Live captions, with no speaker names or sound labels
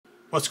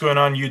What's going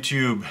on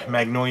YouTube?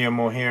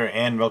 MagnoliaMo here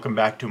and welcome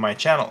back to my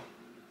channel.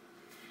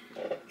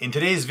 In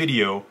today's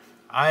video,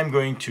 I'm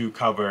going to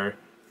cover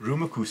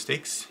room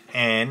acoustics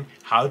and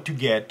how to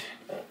get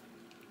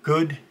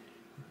good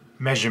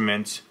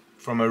measurements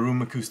from a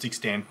room acoustic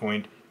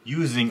standpoint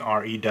using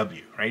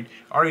REW, right?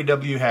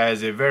 REW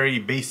has a very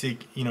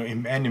basic,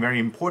 and a very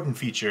important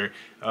feature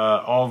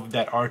of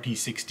that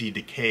RT60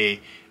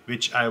 decay,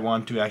 which I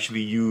want to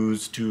actually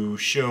use to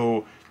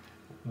show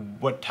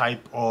what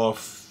type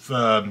of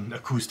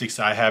acoustics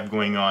I have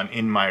going on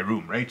in my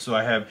room, right? So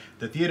I have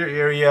the theater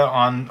area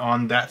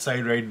on that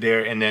side right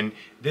there, and then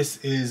this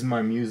is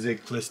my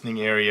music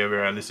listening area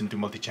where I listen to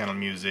multi-channel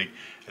music,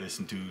 I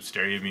listen to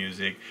stereo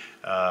music,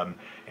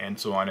 and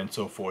so on and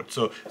so forth.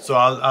 So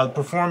I'll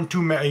perform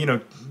two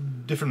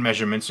different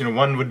measurements.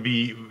 One would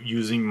be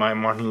using my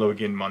Martin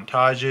Logan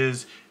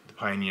montages, the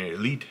Pioneer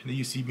Elite that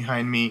you see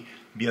behind me.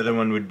 The other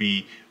one would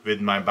be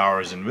with my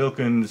Bowers &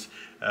 Wilkins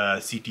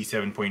CT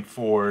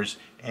 7.4s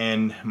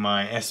and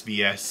my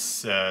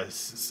SBS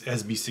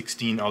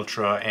SB16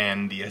 Ultra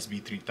and the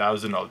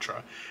SB3000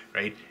 Ultra,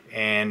 right?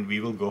 And we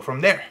will go from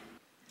there.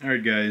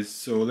 Alright guys,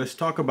 so let's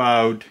talk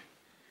about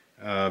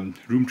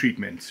room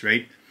treatments,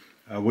 right?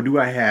 What do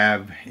I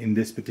have in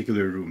this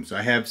particular room? So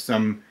I have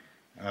some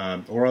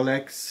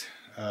Oralex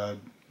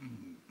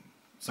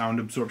sound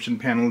absorption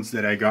panels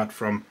that I got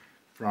from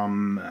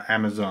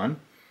Amazon.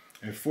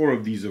 I have 4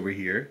 of these over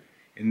here,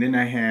 and then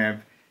I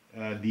have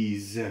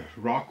these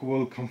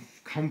Rockwell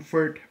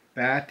Comfort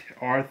Bat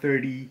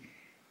R30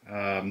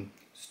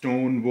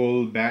 stone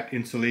wool bat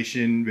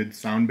insulation with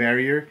sound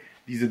barrier.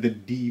 These are the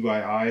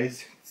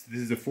DYIs.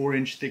 This is a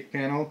 4-inch thick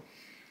panel.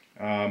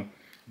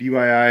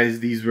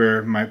 DYIs, these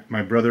were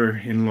my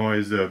brother-in-law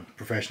is a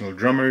professional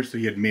drummer, so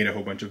he had made a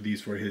whole bunch of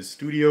these for his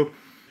studio.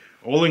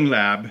 Oling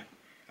Lab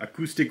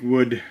acoustic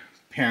wood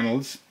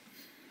panels.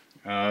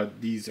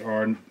 These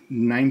are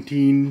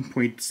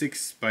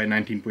 19.6 by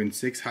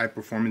 19.6 high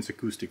performance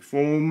acoustic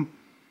foam,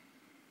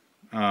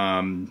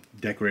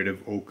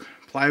 decorative oak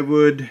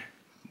plywood.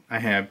 I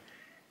have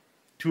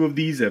 2 of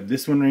these. I have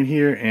this one right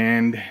here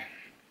and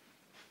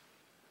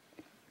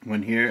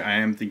one here. I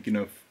am thinking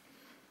of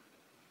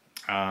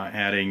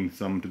adding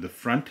some to the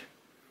front.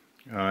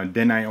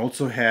 Then I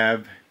also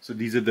have, so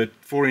these are the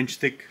 4-inch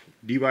thick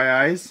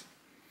DYIs.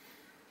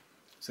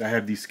 So I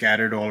have these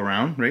scattered all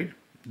around, right?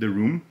 The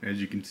room,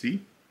 as you can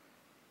see,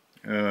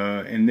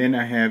 and then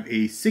I have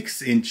a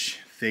 6-inch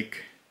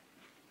thick,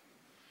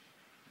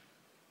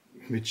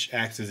 which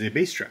acts as a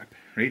bass trap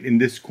right in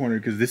this corner,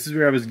 because this is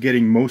where I was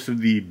getting most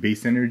of the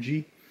bass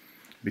energy,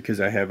 because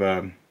I have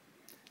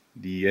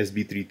the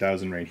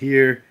SB3000 right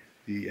here,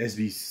 the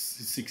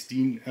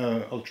SB16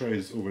 Ultra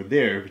is over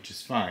there, which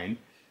is fine.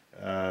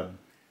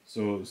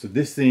 So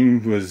this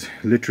thing was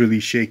literally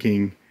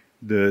shaking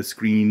the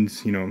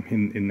screens,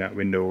 in that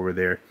window over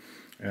there.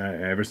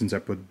 Ever since I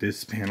put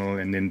this panel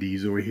and then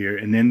these over here,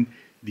 and then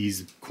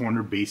these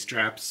corner bass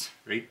straps,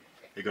 right?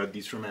 I got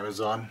these from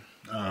Amazon.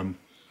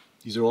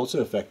 These are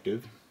also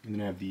effective, and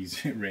then I have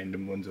these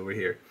random ones over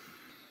here.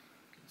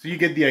 So you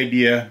get the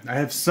idea. I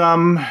have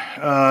some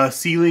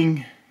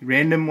ceiling,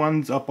 random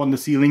ones up on the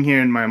ceiling here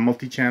in my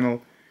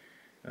multi-channel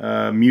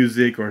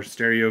music or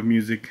stereo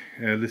music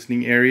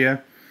listening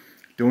area.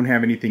 Don't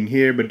have anything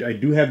here, but I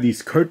do have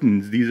these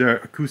curtains. These are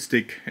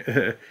acoustic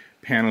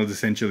panels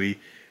essentially.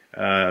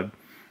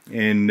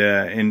 And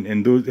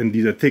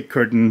these are thick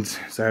curtains,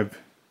 so I have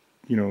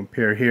a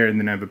pair here, and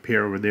then I have a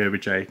pair over there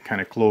which I kind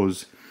of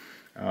close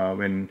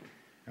when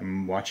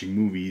I'm watching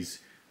movies,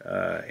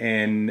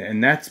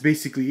 and that's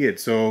basically it.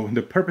 So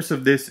the purpose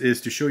of this is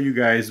to show you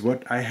guys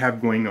what I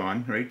have going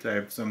on, right? I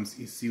have some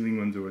ceiling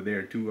ones over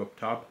there too up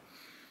top,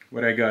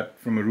 what I got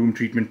from a room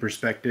treatment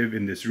perspective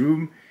in this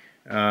room,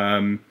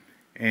 and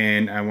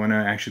I want to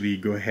actually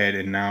go ahead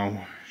and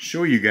now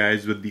show you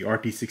guys what the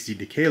RT60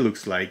 decay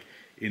looks like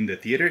in the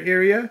theater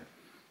area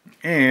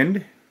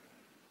and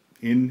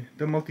in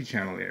the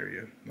multi-channel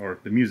area or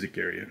the music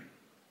area.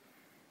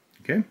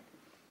 Okay?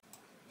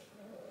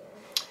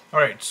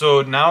 Alright,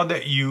 so now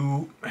that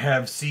you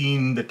have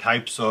seen the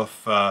types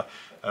of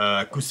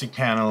acoustic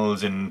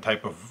panels and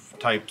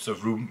types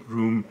of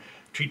room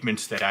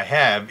treatments that I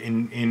have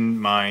in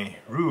my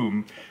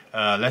room,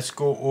 let's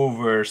go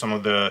over some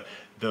of the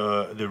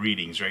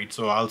readings, right?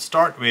 So I'll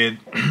start with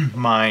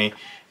my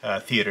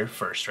theater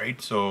first,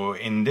 right? So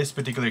in this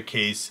particular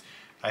case,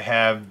 I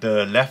have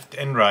the left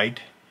and right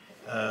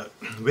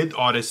with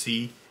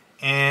Odyssey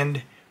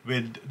and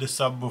with the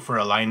subwoofer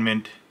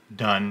alignment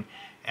done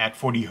at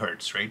 40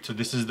 Hertz, right? So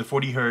this is the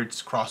 40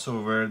 Hertz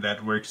crossover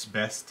that works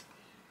best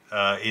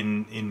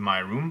in my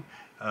room.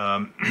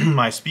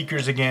 My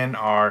speakers again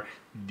are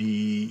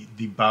the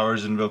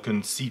Bowers &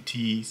 Wilkins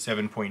CT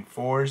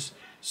 7.4s.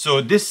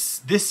 So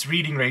this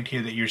reading right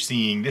here that you're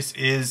seeing, this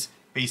is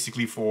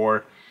basically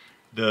for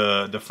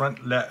the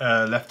front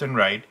left and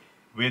right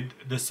with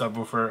the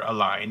subwoofer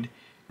aligned.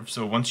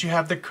 So once you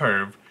have the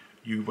curve,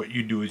 what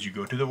you do is you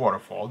go to the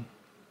waterfall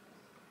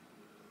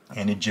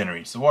and it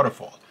generates the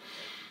waterfall.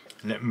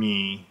 Let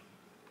me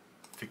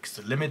fix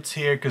the limits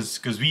here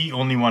because we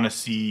only want to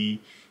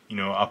see you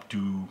know, up to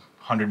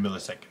 100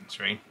 milliseconds,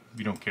 right?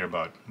 We don't care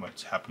about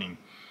what's happening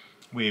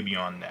way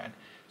beyond that.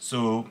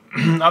 So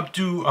up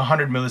to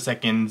 100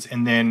 milliseconds,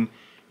 and then,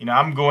 you know,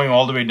 I'm going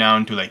all the way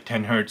down to like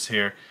 10 hertz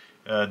here.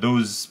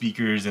 Those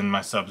speakers and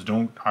my subs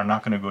are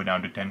not going to go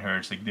down to 10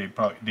 hertz. Like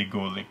they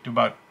go like to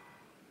about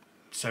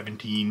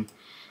 17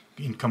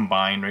 in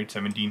combined, right?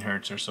 17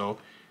 hertz or so.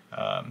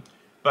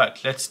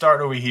 But let's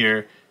start over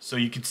here. So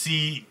you can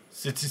see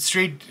it's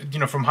straight, you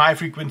know, from high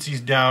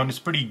frequencies down. It's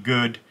pretty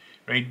good,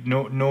 right?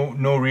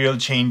 No real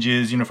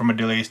changes, you know, from a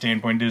delay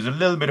standpoint. There's a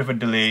little bit of a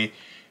delay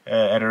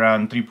at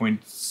around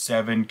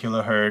 3.7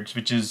 kilohertz,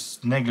 which is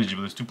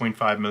negligible. It's 2.5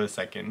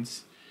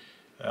 milliseconds.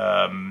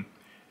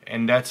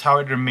 And that's how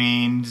it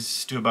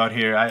remains to about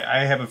here.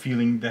 I have a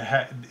feeling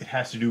that it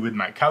has to do with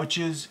my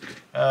couches,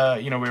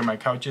 you know, where my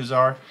couches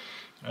are.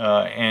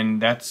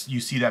 And that's, you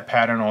see that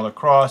pattern all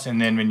across.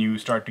 And then when you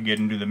start to get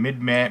into the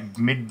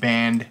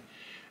mid-band,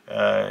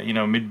 you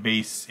know,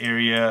 mid-bass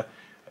area,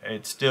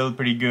 it's still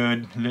pretty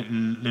good,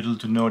 little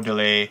to no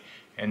delay.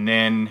 And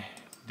then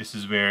this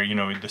is where, you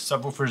know, the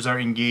subwoofers are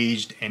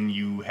engaged, and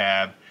you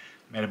have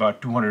at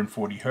about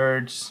 240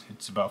 hertz,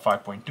 it's about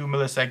 5.2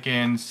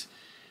 milliseconds.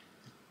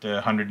 The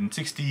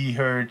 160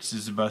 hertz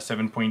is about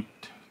 7.2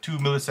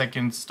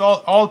 milliseconds. It's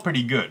all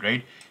pretty good,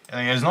 right?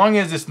 As long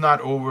as it's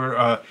not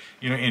over,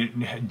 you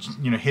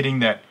know,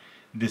 hitting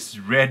this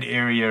red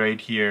area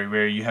right here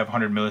where you have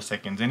 100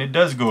 milliseconds, and it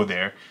does go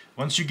there.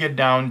 Once you get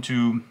down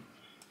to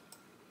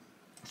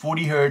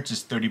 40 hertz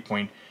is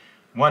 30.1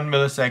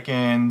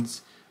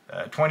 milliseconds.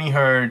 20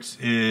 hertz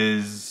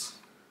is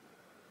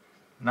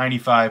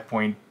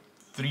 95.3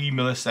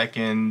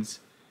 milliseconds.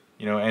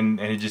 You know, and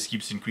it just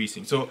keeps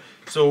increasing. So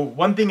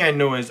one thing I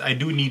know is I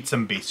do need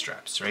some bass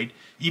straps, right?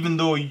 Even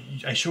though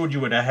I showed you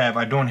what I have,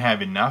 I don't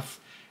have enough.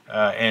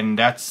 And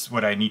that's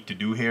what I need to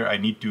do here. I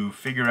need to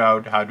figure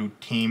out how to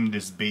tame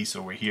this bass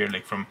over here,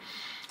 like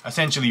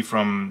essentially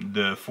from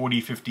the 40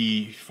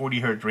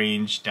 hertz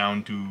range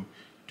down to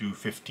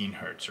 15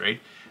 hertz,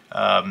 right?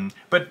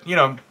 But, you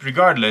know,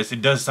 regardless,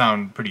 it does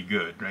sound pretty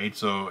good, right?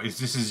 So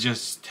this is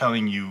just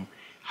telling you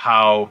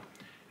how,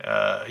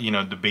 you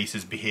know, the bass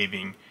is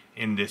behaving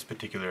in this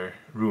particular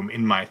room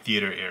in my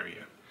theater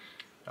area.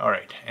 All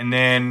right, and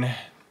then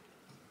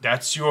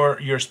that's your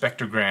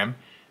spectrogram.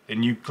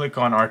 Then you click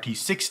on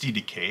RT60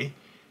 decay,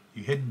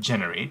 you hit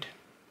generate,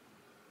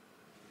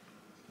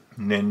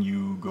 and then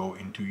you go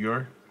into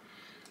your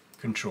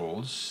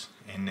controls,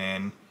 and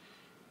then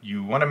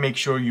you want to make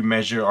sure you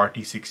measure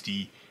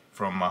RT60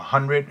 from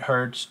 100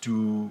 hertz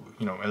to,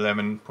 you know,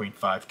 11.5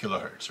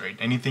 kilohertz, right?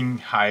 Anything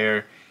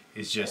higher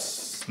is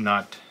just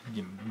not,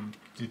 you know,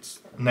 it's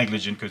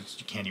negligent because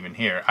you can't even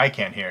hear. I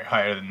can't hear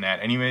higher than that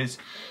anyways.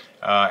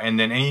 And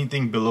then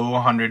anything below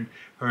 100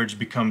 hertz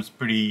becomes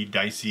pretty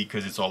dicey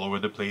because it's all over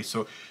the place.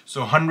 So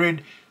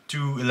 100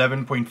 to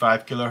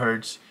 11.5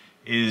 kilohertz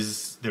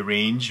is the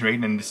range, right?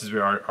 And this is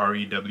where our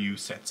REW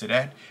sets it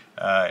at.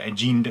 And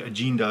Gene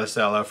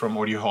Delasala from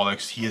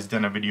Audioholics, he has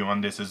done a video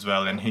on this as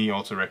well, and he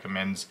also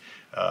recommends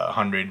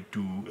 100 to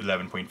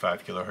 11.5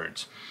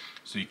 kilohertz.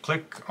 So you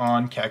click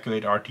on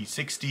calculate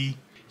RT60.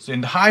 So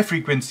in the high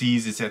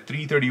frequencies, it's at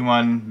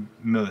 331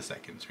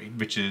 milliseconds, right?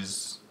 Which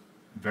is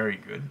very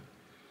good,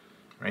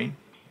 right?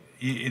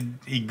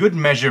 A good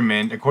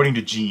measurement, according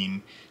to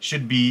Gene,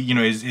 should be, you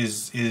know,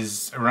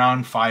 is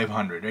around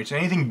 500, right? So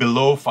anything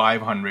below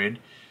 500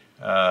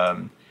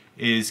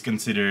 is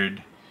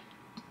considered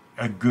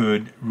a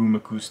good room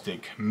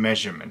acoustic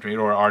measurement, right?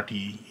 Or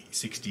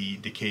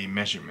RT60 decay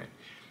measurement.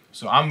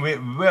 So I'm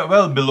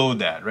well below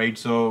that, right?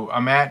 So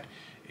I'm at,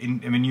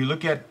 when you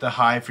look at the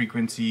high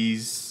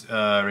frequencies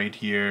right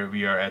here,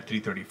 we are at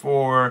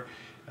 334.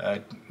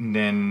 And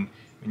then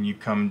when you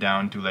come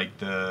down to like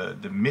the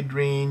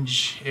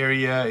mid-range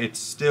area, it's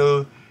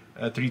still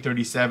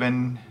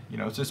 337. You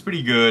know, so it's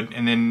pretty good.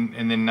 And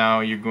then now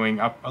you're going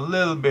up a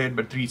little bit,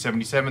 but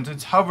 377. So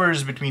it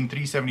hovers between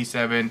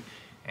 377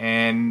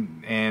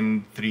 and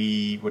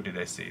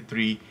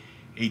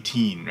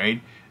 318,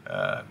 right?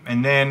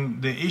 And then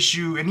the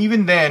issue, and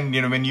even then,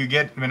 you know,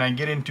 when I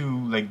get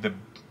into like the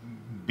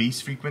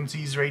bass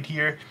frequencies right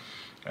here,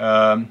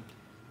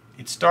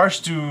 it starts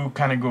to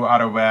kind of go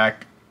out of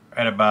whack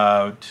at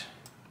about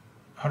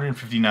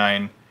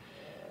 159,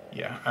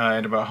 yeah,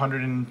 at about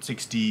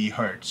 160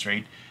 hertz,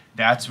 right?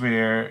 That's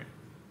where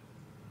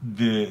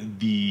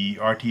the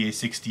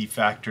RTA60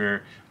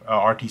 factor,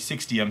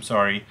 RT60, I'm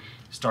sorry,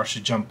 starts to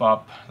jump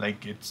up.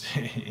 Like it's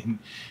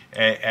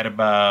at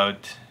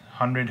about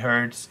 100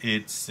 hertz,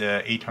 it's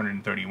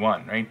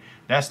 831, right?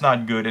 That's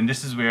not good, and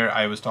this is where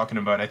I was talking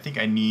about. I think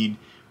I need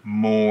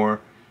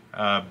more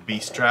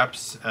bass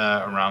traps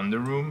around the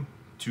room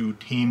to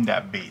tame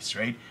that bass,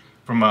 right?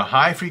 From a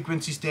high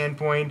frequency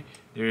standpoint,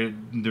 the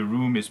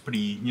room is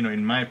pretty, you know,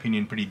 in my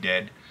opinion, pretty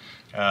dead.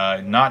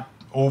 Not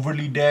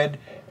overly dead.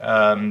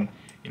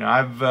 You know,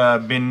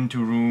 I've been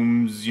to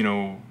rooms, you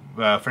know,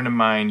 a friend of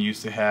mine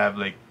used to have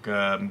like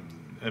a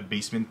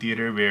basement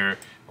theater where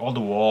all the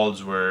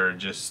walls were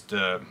just,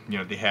 you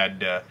know, they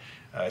had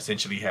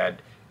essentially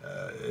had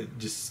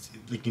just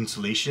like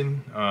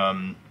insulation.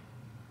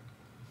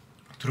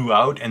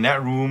 throughout, and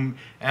that room,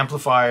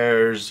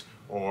 amplifiers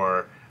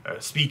or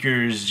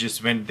speakers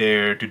just went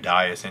there to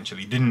die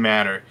essentially. Didn't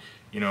matter,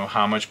 you know,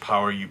 how much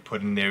power you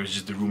put in there. It was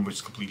just, the room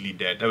was completely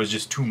dead. That was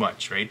just too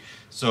much, right?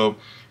 So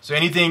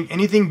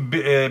anything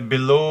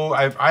below,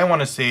 I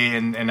want to say,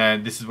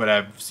 and this is what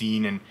I've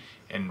seen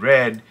and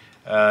read,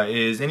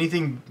 is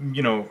anything,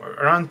 you know,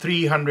 around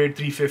 300,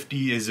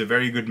 350 is a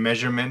very good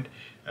measurement.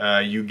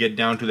 You get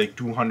down to like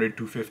 200,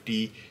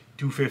 250,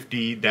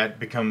 250, that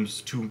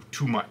becomes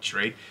too much,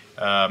 right?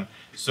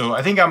 So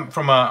I think I'm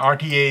from a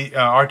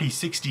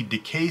RT60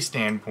 decay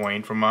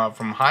standpoint, from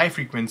high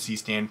frequency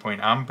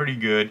standpoint, I'm pretty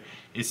good.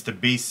 It's the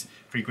bass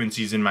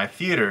frequencies in my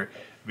theater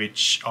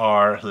which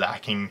are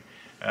lacking,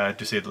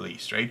 to say the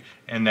least, right?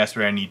 And that's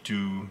where I need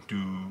to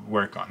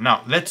work on.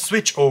 Now let's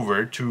switch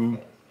over to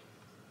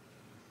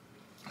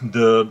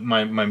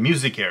my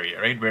music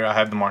area, right, where I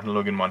have the Martin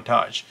Logan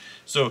montage.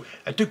 So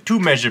I took two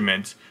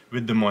measurements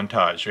with the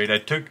montage, right? I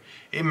took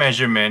a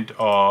measurement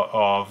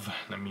of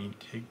let me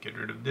get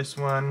rid of this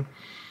one,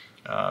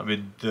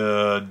 with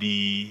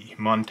the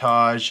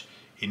montage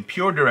in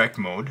pure direct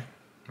mode,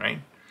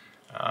 right?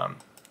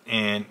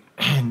 And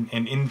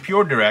in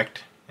pure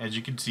direct, as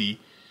you can see,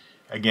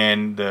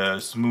 again, the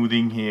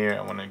smoothing here,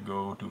 I want to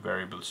go to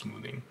variable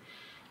smoothing.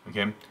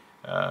 Okay,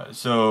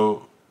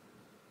 so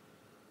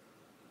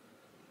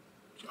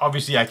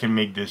obviously I can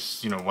make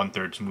this, you know,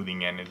 1/3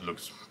 smoothing and it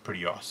looks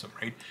pretty awesome,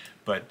 right?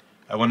 But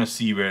I want to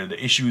see where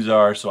the issues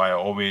are, so I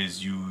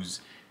always use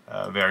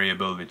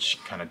variable, which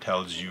kind of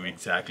tells you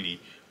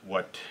exactly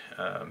what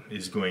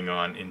is going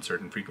on in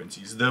certain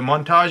frequencies. The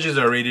montages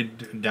are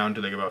rated down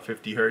to like about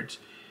 50 Hertz.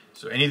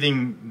 So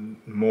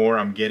anything more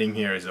I'm getting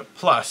here is a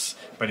plus,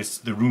 but it's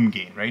the room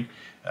gain, right?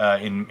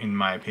 In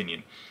my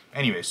opinion.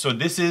 Anyway, so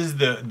this is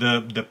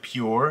the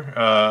pure.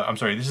 I'm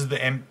sorry. This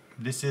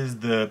is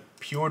the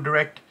pure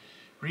direct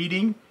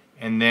reading,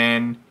 and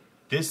then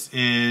this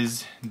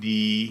is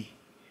the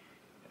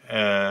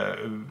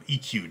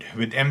EQ'd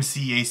with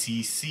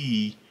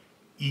MCACC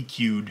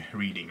EQ'd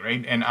reading,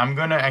 right? And I'm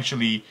gonna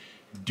actually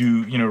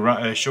do, you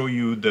know, show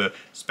you the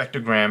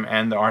spectrogram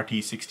and the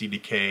RT60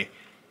 decay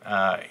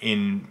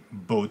in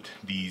both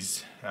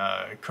these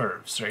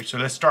curves, right? So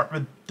let's start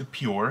with the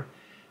pure.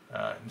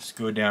 Let's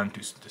go down to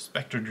the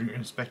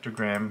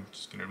spectrogram.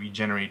 Just gonna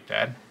regenerate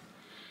that.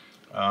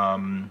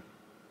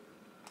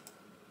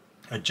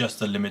 Adjust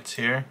the limits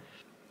here.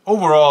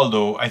 Overall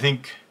though, I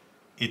think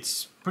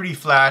it's pretty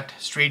flat,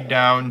 straight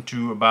down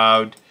to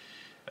about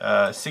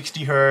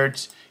 60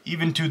 Hertz,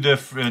 even to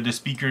the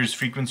speaker's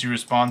frequency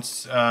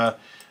response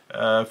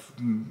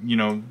you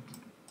know,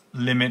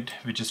 limit,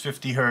 which is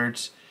 50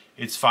 Hertz.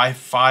 It's 5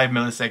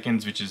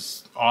 milliseconds, which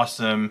is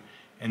awesome.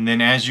 And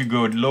then as you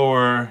go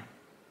lower,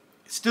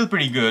 it's still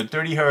pretty good.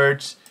 30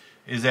 Hertz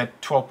is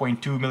at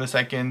 12.2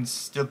 milliseconds,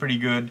 still pretty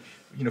good.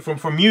 You know,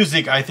 for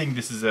music, I think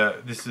this is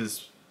a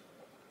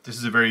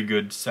very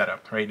good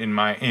setup, right?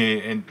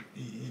 In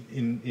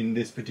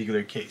this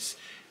particular case,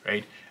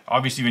 right?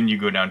 Obviously, when you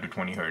go down to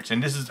 20 Hertz,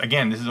 and this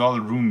is all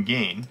room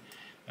gain,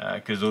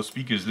 because those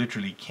speakers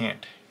literally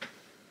can't.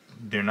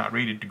 They're not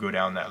rated to go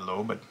down that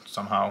low, but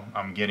somehow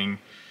I'm getting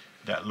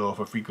that low of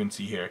a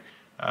frequency here.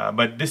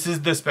 But this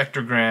is the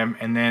spectrogram,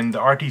 and then the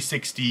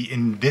RT60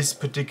 in this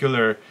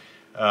particular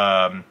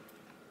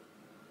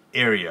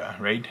area,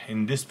 right?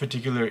 In this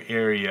particular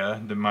area,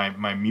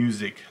 my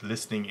music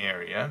listening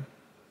area.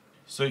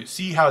 So you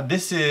see how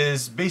this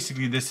is,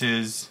 basically this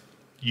is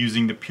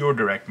using the pure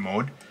direct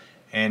mode.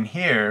 And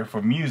here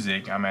for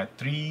music, I'm at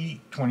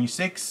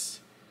 326.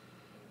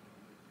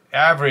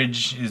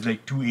 Average is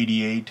like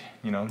 288,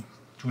 you know,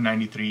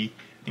 293.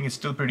 I think it's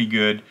still pretty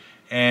good.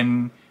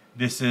 And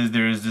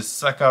there is this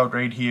suck out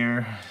right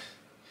here.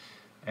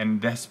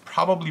 And that's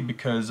probably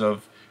because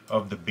of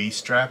the bass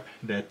strap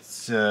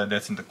that's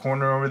in the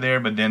corner over there,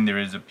 but then there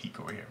is a peak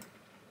over here.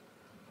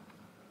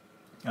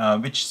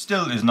 Which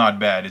still is not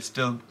bad. It's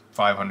still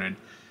 500,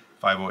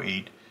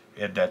 508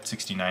 at that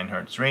 69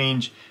 Hertz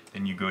range.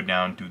 Then you go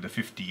down to the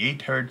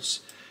 58 Hertz,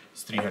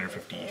 it's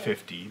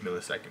 350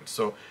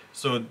 milliseconds.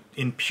 So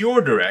in pure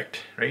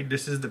direct, right?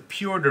 This is the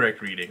pure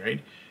direct reading,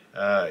 right?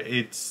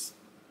 It's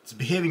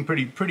behaving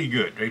pretty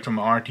good, right? From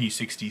an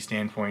RT60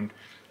 standpoint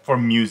for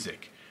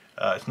music.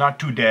 It's not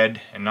too dead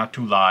and not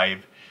too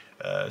live.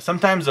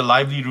 Sometimes a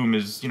lively room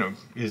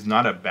is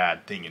not a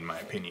bad thing in my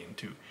opinion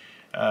too.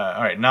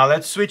 All right, now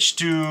let's switch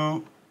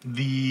to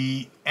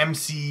the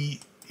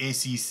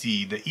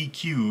MCACC, the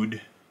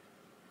EQ'd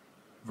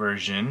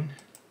version.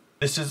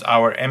 This is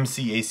our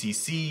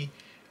MCACC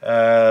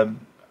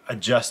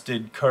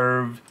adjusted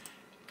curve.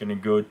 Gonna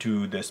go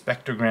to the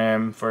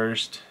spectrogram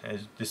first,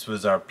 as this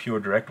was our pure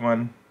direct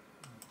one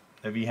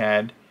that we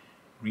had.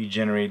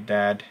 Regenerate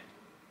that,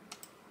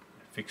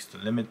 fix the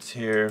limits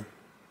here.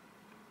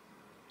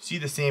 See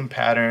the same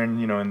pattern,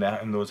 you know, in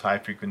those high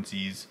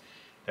frequencies.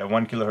 That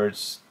 1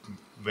 kilohertz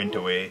went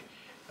away,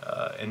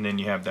 and then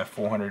you have that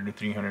 400 to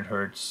 300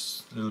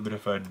 hertz, a little bit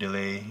of a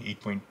delay,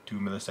 8.2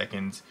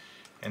 milliseconds,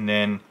 and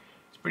then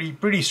it's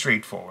pretty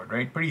straightforward,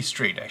 right? Pretty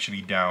straight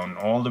actually, down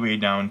all the way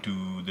down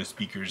to the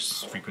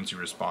speaker's frequency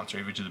response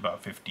rate, which is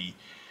about 50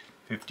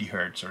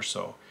 hertz or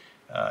so.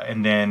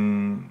 And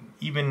then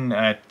even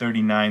at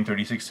 39,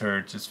 36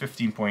 hertz, it's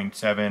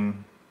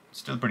 15.7,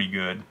 still pretty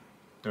good.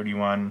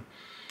 31,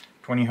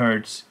 20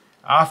 hertz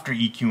after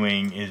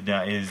EQing is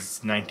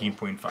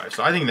 19.5.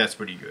 So I think that's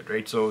pretty good,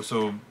 right? So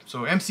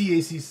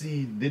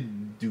MCACC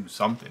did do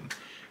something,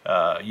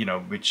 you know,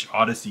 which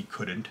Odyssey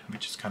couldn't,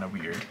 which is kind of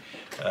weird.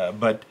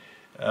 But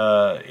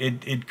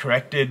it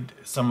corrected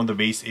some of the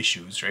bass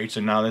issues, right?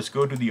 So now let's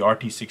go to the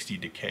RT60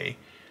 decay.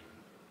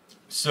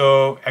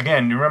 So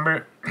again,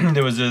 remember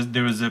there was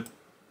a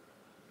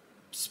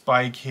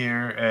spike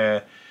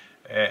here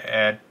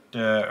at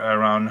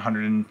around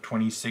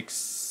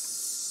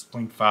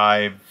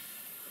 126.5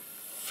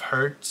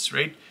 hertz,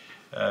 right?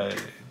 And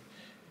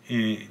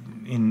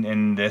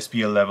the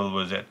SPL level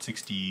was at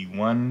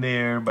 61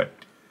 there, but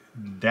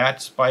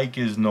that spike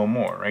is no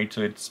more, right?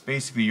 So it's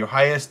basically your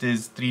highest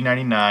is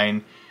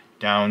 399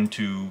 down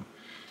to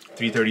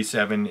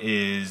 337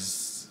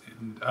 is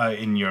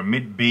in your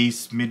mid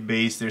bass.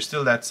 There's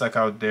still that suck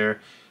out there,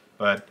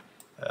 but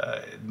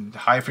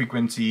high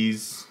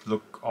frequencies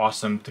look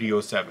awesome,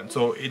 307.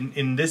 So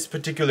in this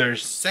particular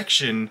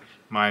section,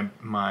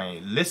 my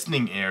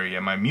listening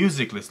area, my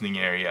music listening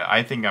area,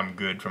 I think I'm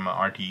good from an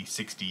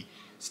RT60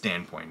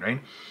 standpoint,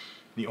 right?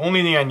 The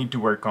only thing I need to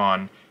work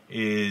on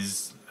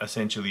is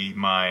essentially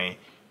my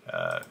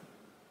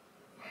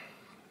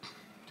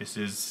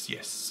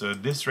so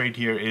this right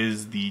here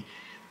is the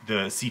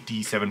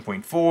CT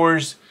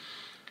 7.4s,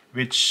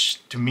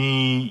 which to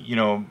me, you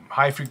know,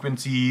 high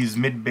frequencies,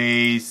 mid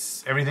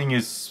bass, everything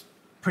is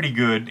pretty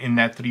good in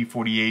that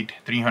 348,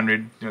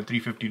 300, you know,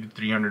 350 to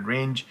 300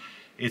 range.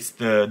 It's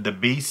the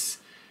bass,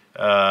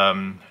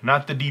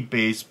 not the deep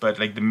bass, but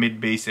like the mid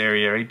bass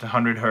area, right?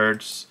 100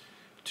 hertz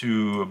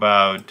to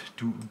about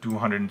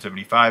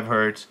 275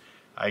 hertz.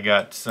 I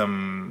got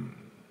some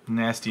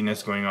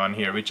nastiness going on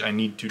here, which I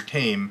need to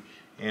tame,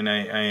 and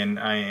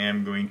I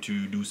am going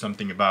to do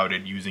something about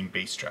it using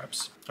bass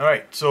traps.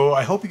 Alright, so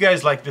I hope you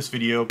guys like this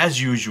video.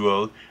 As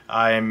usual,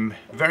 I'm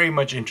very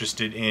much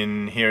interested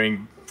in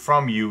hearing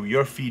from you,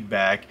 your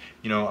feedback,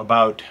 you know,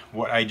 about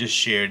what I just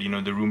shared, you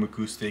know, the room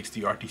acoustics,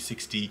 the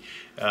RT60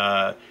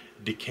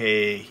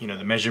 decay, you know,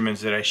 the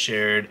measurements that I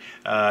shared.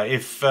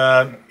 If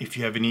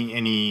you have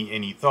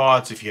any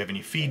thoughts, if you have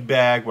any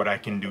feedback, what I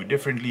can do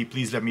differently,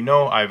 please let me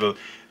know. I will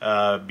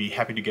be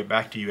happy to get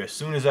back to you as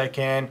soon as I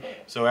can.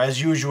 So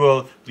as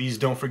usual, please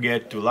don't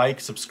forget to like,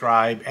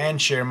 subscribe,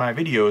 and share my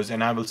videos,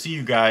 and I will see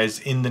you guys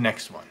in the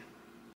next one.